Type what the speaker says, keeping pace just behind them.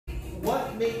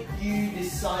what made you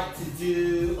decide to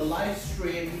do a live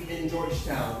stream in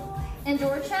Georgetown? In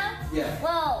Georgetown? Yeah.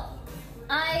 Well,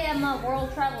 I am a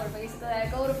world traveler basically. I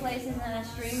go to places and I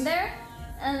stream there.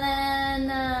 And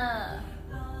then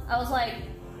I was like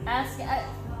asking.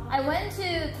 I went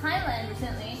to Thailand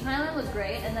recently. Thailand was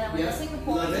great, and then I went to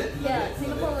Singapore. Love it.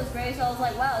 Singapore was great. So I was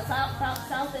like, wow,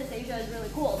 Southeast Asia is really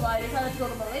cool. So I decided to go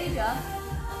to Malaysia,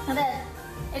 and then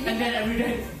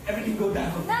everything go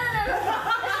down. No. It's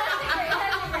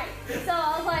actually great. So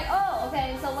I was like, oh,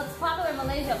 okay. So what's popular in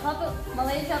Malaysia?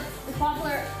 Malaysia is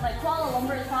popular. Like Kuala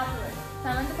Lumpur is popular. So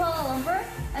I went to Kuala Lumpur,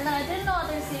 and then I didn't know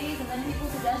other cities, and then people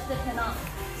suggested Penang.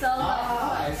 So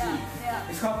I see. Yeah.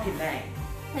 It's called Penang.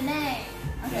 Penang.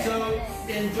 Okay, So Penang.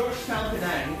 in Georgetown,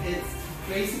 Penang, it's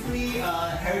basically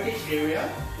a heritage area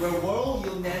where World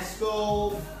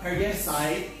UNESCO Heritage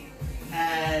Site.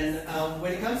 And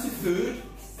when it comes to food,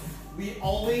 we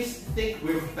always think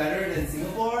we're better than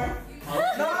Singapore.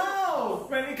 No!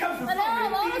 When it comes to food,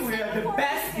 we think we are the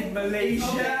best in Malaysia.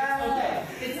 Okay.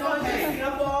 It's not okay. just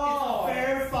Singapore. It's a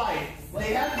fair fight.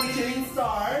 They have Michelin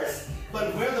stars,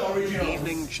 but we're the originals.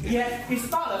 Yeah, it's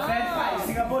not a fair fight.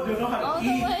 Singapore don't know how to The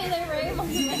eat. way they rave on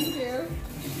the menu.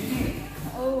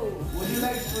 Oh. Would you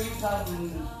like to eat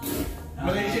some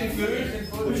Malaysian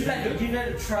food? Would you like to give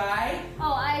it a try?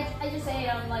 Oh, I just ate.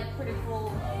 I'm like pretty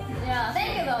full. Yeah.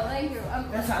 Thank you though. Thank you.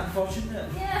 That's unfortunate.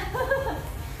 Yeah.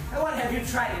 And what have you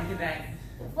tried in Penang?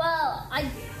 Well,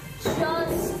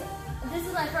 this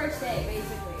is my first day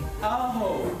basically.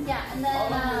 Oh. Yeah, and then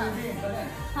How long will you be in Penang?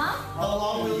 huh? How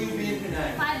long will you be in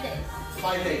Penang? 5 days.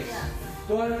 5 days. Yeah.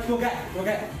 Go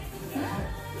get.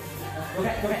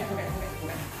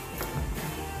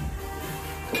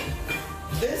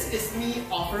 This is me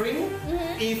offering.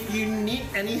 If you need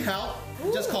any help,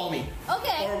 just call me.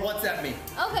 Okay. Or WhatsApp me.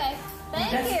 Okay.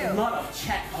 Thank That's you. a lot of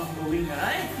chat ongoing,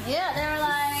 right? Yeah, they were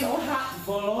like. So hard to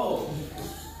follow.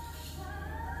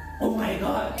 Oh my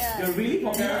god, Yeah. you're really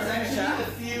popular. There's actually a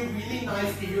few really nice,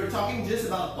 if you're talking just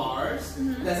about bars,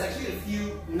 there's actually a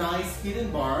few nice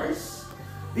hidden bars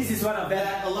This is one of them.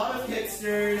 that a lot of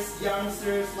hipsters,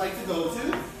 youngsters like to go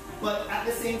to. But at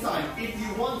the same time, if you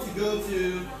want to go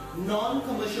to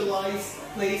non-commercialized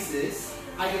places,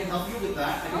 I can help you with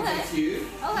that. I can Okay. text you.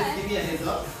 Okay. Just give me a heads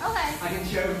up. Okay. I can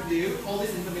share with you all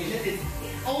this information. It's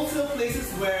also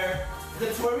places where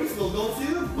the tourists will go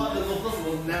to, but the locals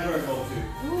will never go to.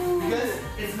 Because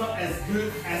it's not as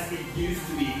good as it used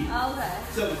to be. Okay.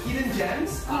 So hidden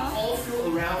gems are all still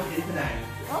around in Penang.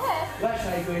 Okay. What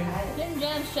should I go and hide? Hidden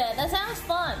gem shit. That sounds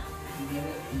fun. We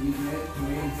met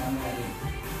doing some wedding.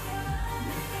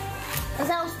 That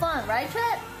sounds fun, right,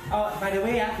 Chet? Oh, by the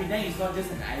way, Penang is not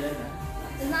just an island.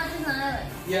 It's not just an island.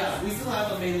 Yeah, we still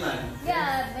have a mainland.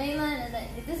 Yeah, mainland and then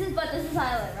this is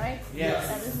island, right? Yes.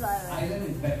 Yeah, this is island. Island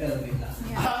is better than Vietnam.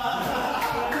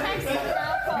 Thanks for the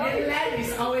outcome. Mainland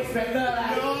is always better.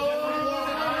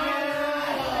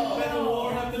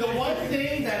 The one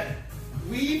thing that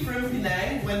we from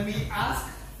Penang, when we ask,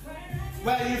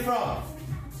 where are you from?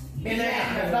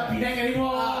 Penang, not Penang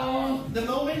anymore. The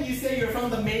moment you say you're from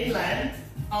the mainland,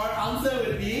 our answer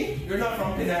would be, you're not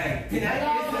from Penang. Penang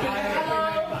is the island.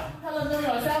 Hello to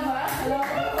yourself, huh?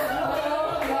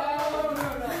 Hello.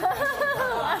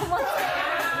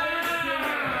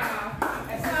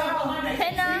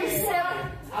 Penang Civil.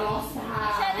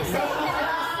 Chet is saying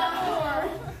Penang Civil War.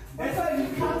 That's why you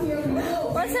come here to know.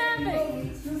 What's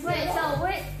happening?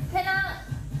 Wait,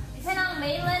 Penang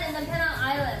mainland and then Penang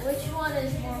Island. Which one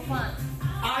is more fun?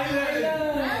 Island.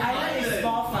 Island is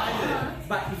more fun.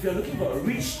 But if you're looking for a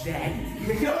rich daddy,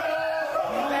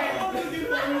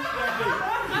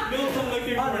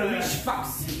 all the rich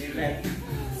fucks in mainland.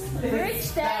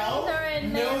 Rich daddies are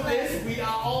in Know mainland. this, we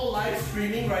are all live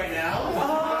streaming right now.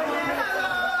 Oh yeah!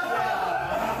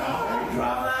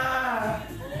 Drama!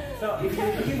 So if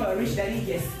you're looking for a rich daddy,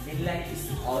 yes, mainland is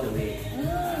all the way.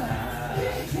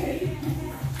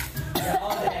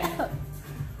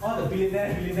 All the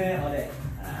billionaire, all that.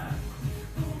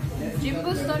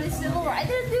 Jimbo studied civil war. I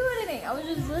didn't do anything. I was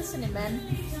just listening, man.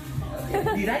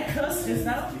 Did I curse just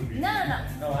now? No.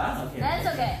 No, okay. That's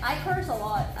okay. I curse a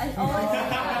lot. I always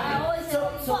say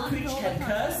like, So fuck Twitch all the can time.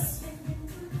 curse?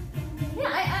 Yeah,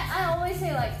 I always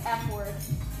say like F word.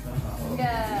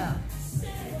 Yeah.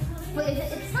 But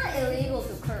it's not illegal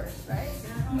to curse, right?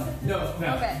 No.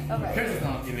 Okay. Curse is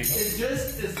not illegal. It's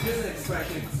just an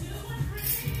expression.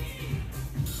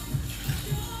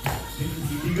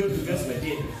 It's illegal to curse when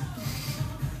dead.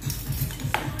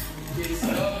 Okay,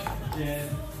 so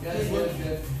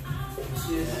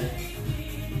Yes.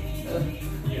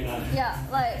 Yeah,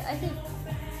 like I think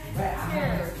Right.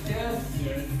 here. Just.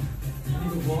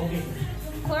 This is warming.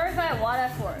 Clarify what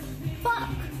F word. Fuck.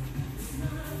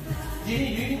 Do you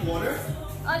need water?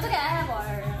 Oh, it's okay. I have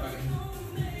water. Okay.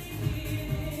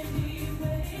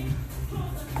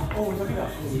 Oh, we're talking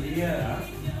about Korea.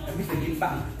 I miss the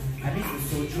gimbap. I miss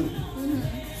the soju.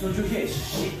 Soju here is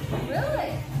shit.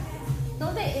 Really?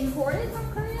 Don't they import it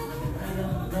from Korea? I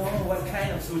don't know what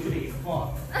kind of soju they import.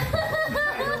 I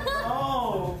don't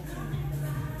know.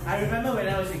 I remember when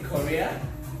I was in Korea,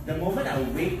 the moment I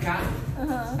wake up,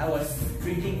 I was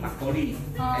drinking makgeolli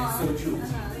and soju.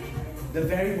 The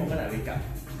very moment I wake up.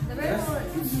 The very Because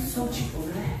moment. it's so cheap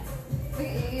over there.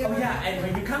 You- Oh yeah, and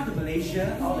when you come to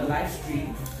Malaysia or the live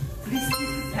stream, please be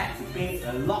prepared to pay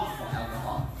a lot for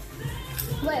alcohol.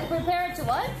 Wait, prepare to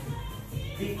what?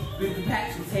 Be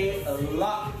prepared to pay a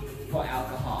lot for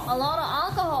alcohol. A lot of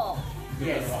alcohol.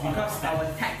 Yes, because our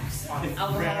tax on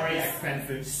alcohol Very is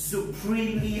expensive.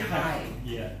 supremely high.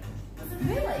 Yeah.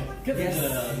 Really? Because Yes.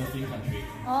 it's a Muslim country.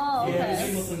 Oh, Yes. okay.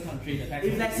 Every Muslim country, the tax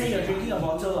If let's say you're drinking a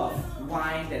bottle of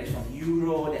wine that is from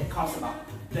Euro that costs about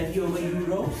 20 over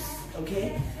euros,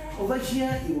 okay? Over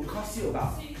here it will cost you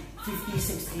about 50,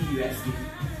 60 USD.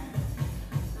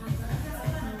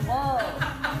 Whoa.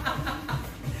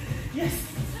 Yes.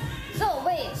 So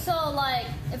wait, so like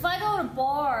if I go to a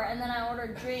bar and then I order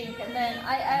a drink and then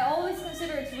I always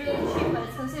consider it's really cheap, but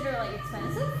it's considered like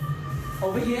expensive?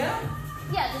 Over here,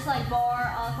 Yeah, just like bar,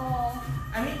 alcohol.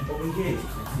 I mean over here is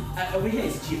expensive. Over here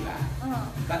is cheap lah. Uh-huh.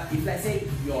 But if let's say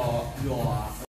your